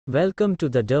Welcome to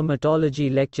the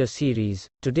Dermatology lecture series.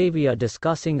 Today we are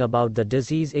discussing about the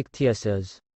disease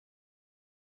Ichthyoses.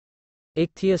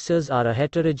 Ichthyoses are a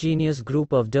heterogeneous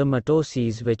group of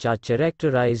dermatoses which are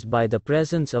characterized by the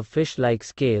presence of fish-like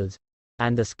scales,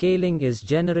 and the scaling is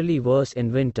generally worse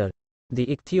in winter. The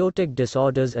ichthyotic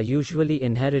disorders are usually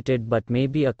inherited but may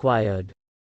be acquired.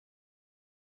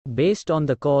 Based on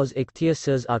the cause,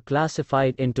 ichthyosis are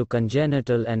classified into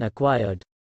congenital and acquired.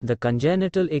 The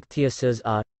congenital ichthyosis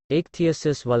are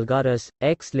Ichthyoses vulgaris,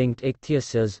 X-linked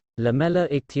ichthyosis,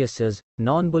 lamellar ichthyosis,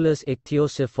 non-bullous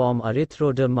ichthyosiform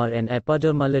erythroderma and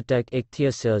epidermolytic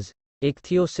ichthyosis.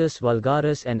 Ichthyoses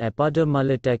vulgaris and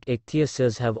epidermolytic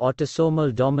ichthyosis have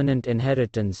autosomal dominant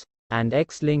inheritance, and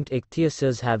X-linked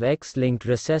ichthyosis have X-linked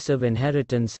recessive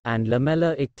inheritance, and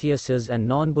lamellar ichthyosis and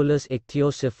non-bullous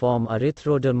ichthyosiform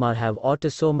erythroderma have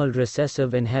autosomal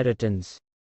recessive inheritance.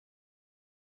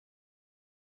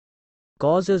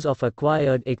 Causes of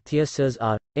acquired ichthyosis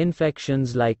are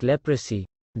infections like leprosy,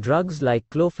 drugs like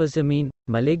clofazimine,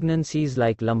 malignancies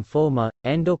like lymphoma,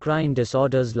 endocrine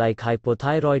disorders like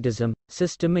hypothyroidism,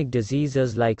 systemic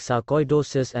diseases like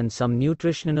sarcoidosis, and some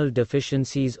nutritional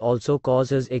deficiencies also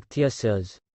causes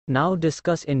ichthyosis. Now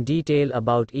discuss in detail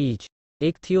about each.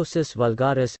 Ichthyoses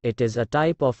vulgaris, it is a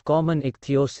type of common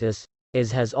ichthyosis,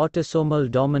 has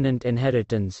autosomal dominant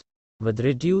inheritance, with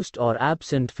reduced or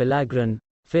absent filaggrin.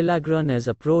 Filaggrin is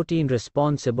a protein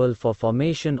responsible for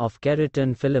formation of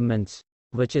keratin filaments,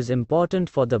 which is important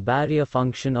for the barrier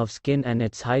function of skin and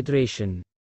its hydration.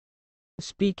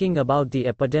 Speaking about the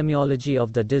epidemiology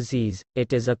of the disease,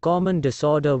 it is a common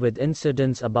disorder with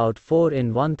incidence about 4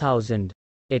 in 1,000.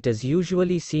 It is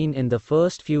usually seen in the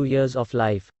first few years of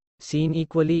life, seen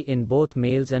equally in both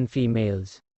males and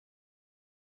females.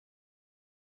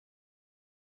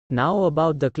 Now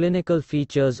about the clinical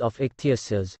features of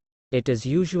ichthyosis. It is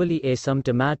usually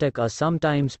asymptomatic or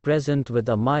sometimes present with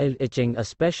a mild itching,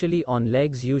 especially on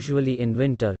legs, usually in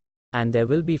winter, and there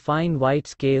will be fine white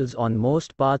scales on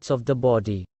most parts of the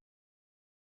body.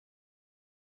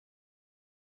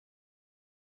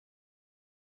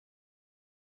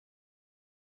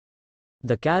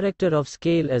 The character of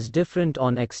scale is different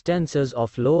on extensors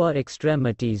of lower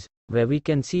extremities, where we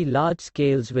can see large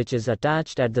scales which is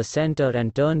attached at the center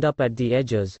and turned up at the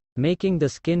edges, making the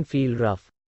skin feel rough.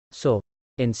 So,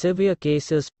 in severe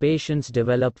cases, patients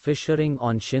develop fissuring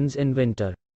on shins in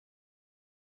winter.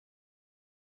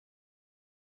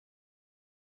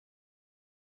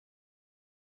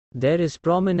 There is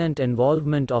prominent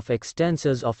involvement of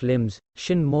extensors of limbs,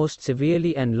 shin most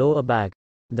severely and lower back.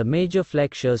 The major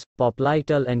flexures,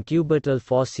 popliteal and cubital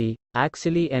fossae,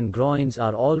 axillae and groins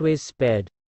are always spared,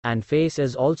 and face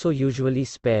is also usually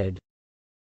spared.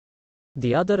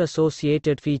 The other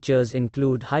associated features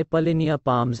include hyperlinear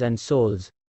palms and soles,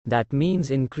 that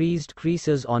means increased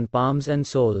creases on palms and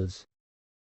soles,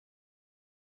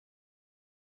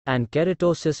 and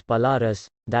keratosis pilaris,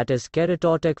 that is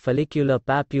keratotic follicular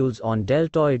papules on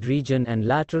deltoid region and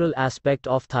lateral aspect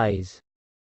of thighs.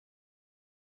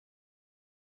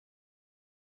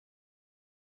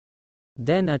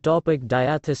 Then atopic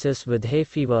diathesis with hay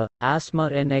fever, asthma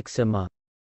and eczema.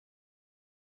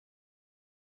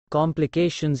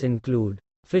 Complications include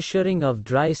fissuring of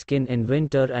dry skin in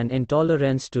winter and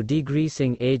intolerance to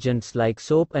degreasing agents like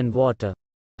soap and water,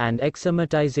 and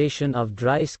eczematization of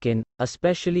dry skin,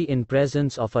 especially in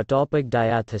presence of atopic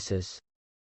diathesis.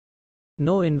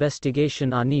 No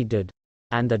investigation are needed,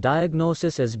 and the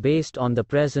diagnosis is based on the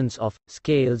presence of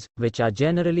scales, which are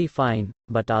generally fine,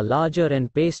 but are larger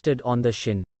and pasted on the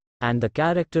shin, and the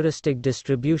characteristic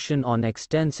distribution on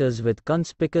extensors with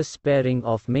conspicuous sparing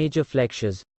of major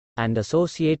flexures, and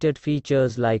associated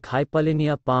features like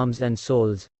hyperlinear palms and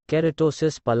soles,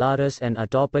 keratosis pilaris and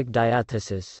atopic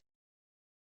diathesis.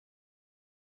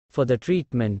 For the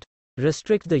treatment,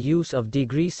 restrict the use of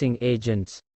degreasing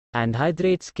agents, and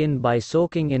hydrate skin by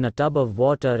soaking in a tub of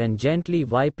water and gently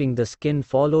wiping the skin,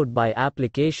 followed by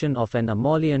application of an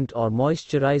emollient or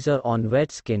moisturizer on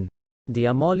wet skin. The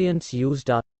emollients used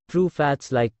are true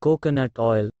fats like coconut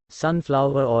oil,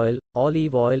 sunflower oil,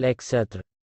 olive oil, etc.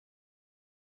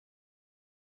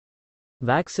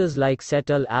 Waxes like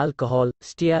cetyl alcohol,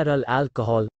 stearyl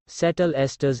alcohol, cetyl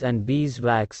esters and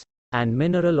beeswax, and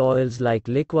mineral oils like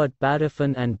liquid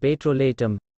paraffin and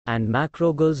petrolatum, and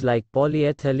macrogels like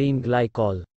polyethylene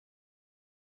glycol.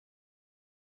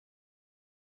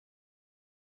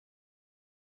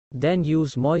 Then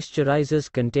use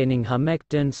moisturizers containing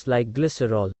humectants like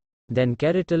glycerol. Then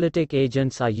keratolytic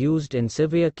agents are used in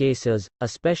severe cases,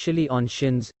 especially on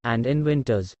shins, and in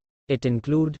winters. It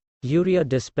include urea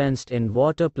dispensed in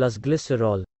water plus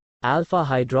glycerol,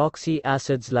 alpha-hydroxy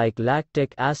acids like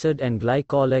lactic acid and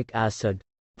glycolic acid,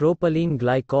 propylene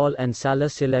glycol and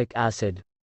salicylic acid.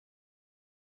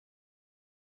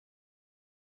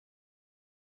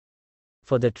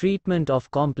 For the treatment of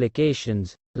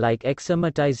complications, like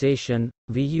eczematization,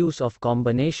 we use of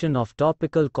combination of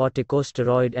topical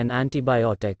corticosteroid and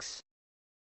antibiotics.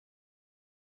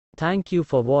 Thank you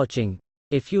for watching.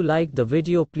 If you liked the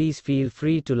video, please feel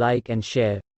free to like and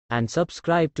share, and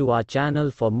subscribe to our channel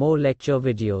for more lecture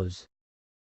videos.